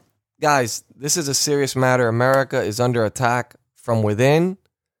 Guys, this is a serious matter. America is under attack from within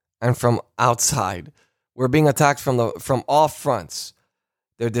and from outside. We're being attacked from all fronts.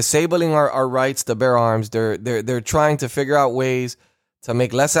 They're disabling our rights to bear arms. They're trying to figure out ways to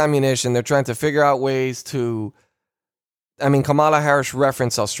make less ammunition. They're trying to figure out ways to... Kamala Harris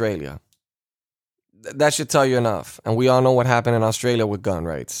referenced Australia. That should tell you enough. And we all know what happened in Australia with gun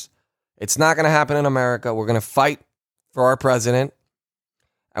rights. It's not going to happen in America. We're going to fight for our president.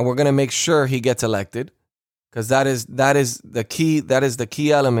 And we're going to make sure he gets elected. Because that is the key. That is the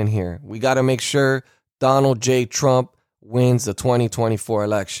key element here. We got to make sure Donald J. Trump wins the 2024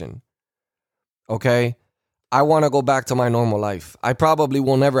 election. Okay? I want to go back to my normal life. I probably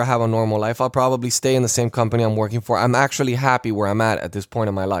will never have a normal life. I'll probably stay in the same company I'm working for. I'm actually happy where I'm at this point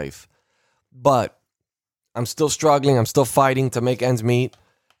in my life. But I'm still struggling. I'm still fighting to make ends meet.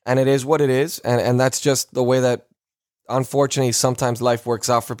 And it is what it is. And that's just the way that, unfortunately, sometimes life works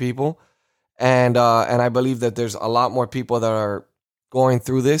out for people. And I believe that there's a lot more people that are going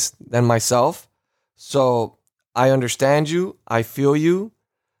through this than myself. So I understand you. I feel you.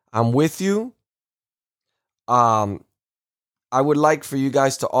 I'm with you. I would like for you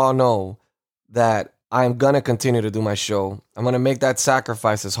guys to all know that I'm going to continue to do my show. I'm going to make that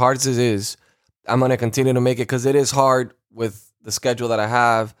sacrifice as hard as it is. I'm going to continue to make it because it is hard with the schedule that I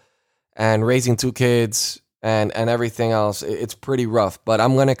have and raising 2 kids and everything else. It's pretty rough, but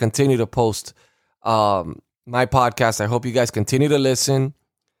I'm going to continue to post my podcast. I hope you guys continue to listen.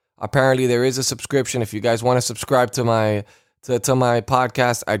 Apparently there is a subscription. If you guys want to subscribe to my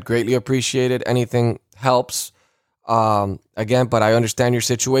podcast, I'd greatly appreciate it. Anything helps. Again, but I understand your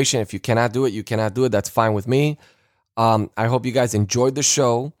situation. If you cannot do it, you cannot do it. That's fine with me. I hope you guys enjoyed the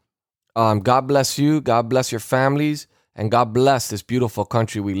show. God bless you. God bless your families. And God bless this beautiful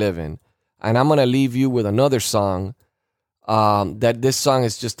country we live in. And I'm going to leave you with another song. That this song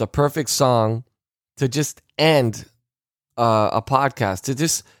is just a perfect song to just end a podcast, to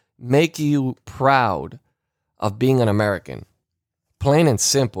just make you proud of being an American. Plain and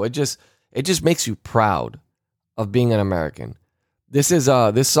simple. It just makes you proud of being an American. This is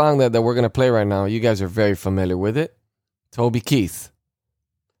this song that we're going to play right now. You guys are very familiar with it. Toby Keith.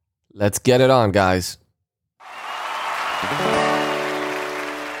 Let's get it on, guys.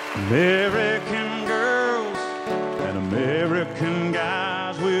 American girls and American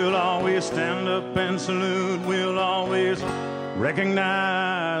guys will always stand up and salute. We'll always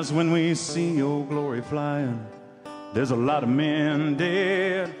recognize when we see your glory flying. There's a lot of men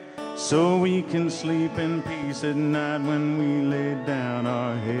dead, so we can sleep in peace at night when we lay down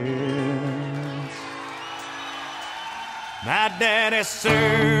our heads. My daddy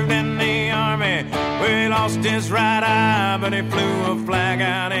served in the army, where he lost his right eye, but he flew a flag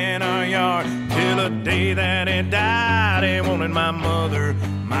out in our yard till the day that he died. He wanted my mother,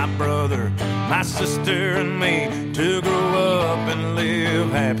 my brother, my sister and me to grow up and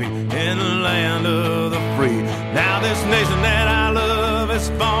live happy in the land of the free. Now this nation that I love is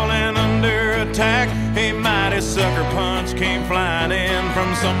falling under attack. A mighty sucker punch came flying in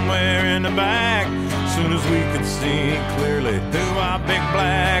from somewhere in the back. Soon as we could see clearly through our big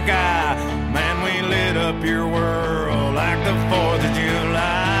black eye, man, we lit up your world like the 4th of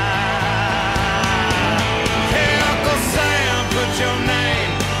July. Hey, Uncle Sam, put your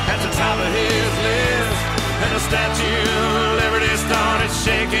name at the top of his list, and the Statue of Liberty started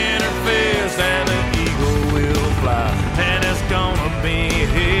shaking her fist, and the eagle will fly, and it's gonna be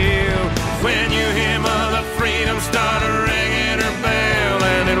here when you hear Mother Freedom start ringing her bell,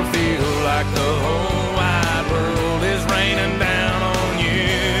 and it'll feel like the whole wide world is raining down on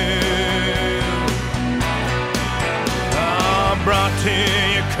you. Oh, brought to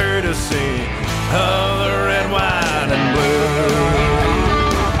you courtesy of the red, white, and blue.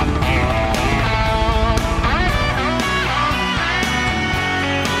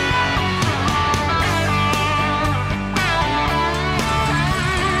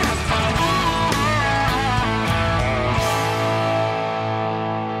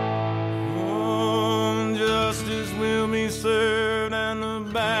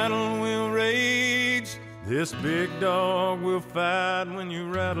 This big dog will fight when you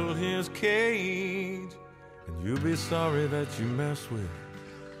rattle his cage, and you'll be sorry that you messed with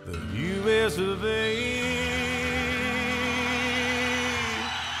the U.S. of A.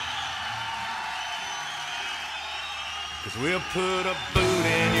 'Cause we'll put a boot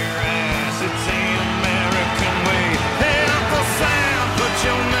in your ass, it's the American way. Hey, Uncle Sam, put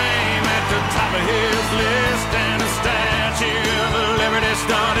your name at the top of his list, and the Statue of Liberty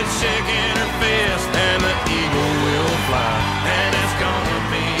started shaking her fist, and the eagle will fly, and it's gonna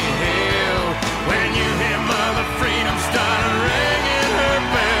be hell when you hear Mother Freedom start ringing her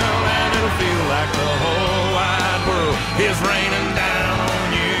bell, and it'll feel like the whole wide world is raining down on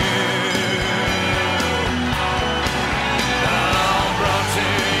you. All brought to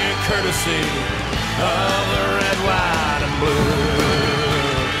you courtesy of the red, white, and blue.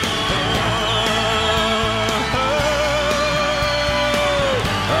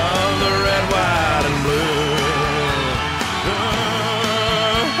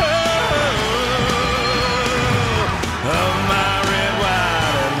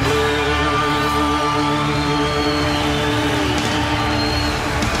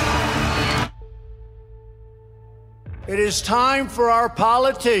 It is time for our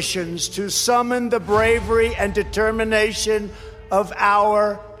politicians to summon the bravery and determination of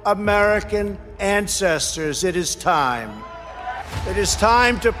our American ancestors. It is time. It is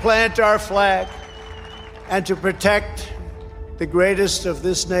time to plant our flag and to protect the greatest of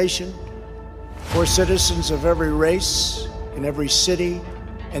this nation for citizens of every race, in every city,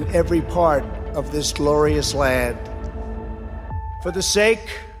 and every part of this glorious land. For the sake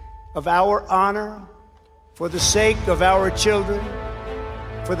of our honor, for the sake of our children,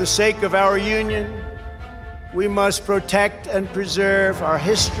 for the sake of our union, we must protect and preserve our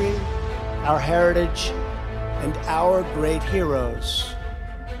history, our heritage, and our great heroes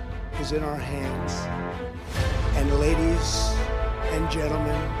is in our hands. And ladies and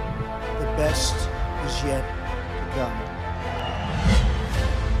gentlemen, the best is yet to come.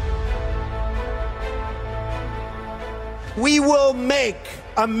 We will make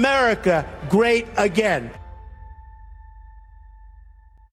America great again.